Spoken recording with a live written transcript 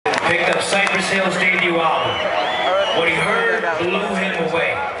picked up Cypress Hill's debut album. What he heard blew him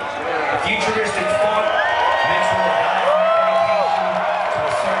away. A futuristic funk mixed with a dedication to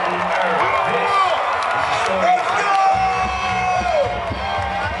a certain era. This is the story of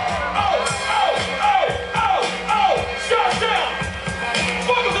Shut down!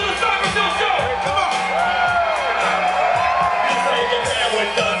 Welcome to the Cypress Hill Show! Come on! You say you're down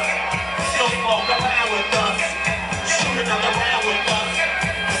with us. You'll smoke around with us. Shoot another round with us.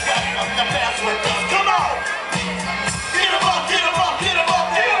 Welcome to pass with us. Come on! Get 'em up, get 'em up, get 'em up,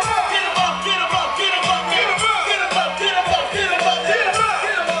 get 'em up, get 'em up, get 'em up, get 'em up, get 'em up, get 'em up, get 'em up, get 'em up, get 'em up,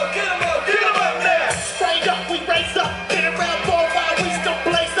 get 'em up, get 'em up, get 'em up now! Straight up, we race up. Get around for a while, we still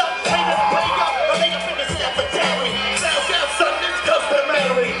blaze up. Haters play up, but they up in the cemetery. Sound, son, it's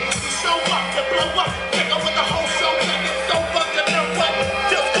customary. You show up, you blow up, pick up with the whole show, make it so fucking know what.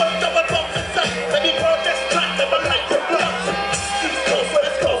 Just put them in both the sight. Let me burn this track, never like the blood. East Coast,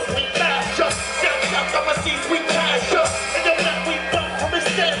 West Coast, we mash up. Down south, overseas, we cash up. In the back, we bump from the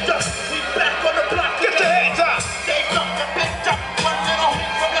stand up. We back on the block, get your hands up. Shake up and picked up one little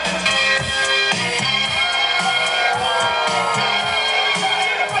hit from the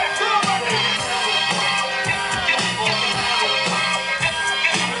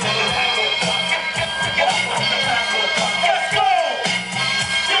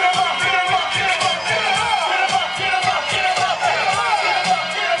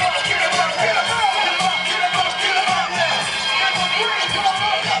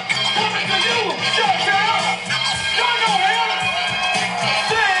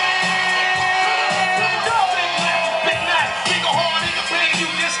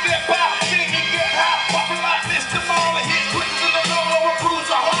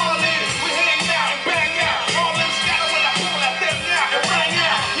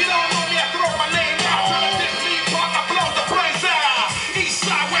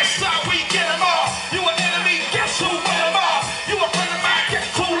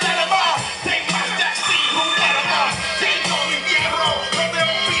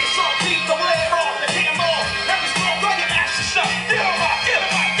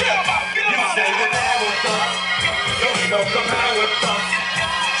come out with us.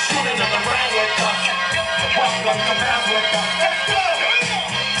 Shoot another round with us. Welcome to pass with us. Let's go!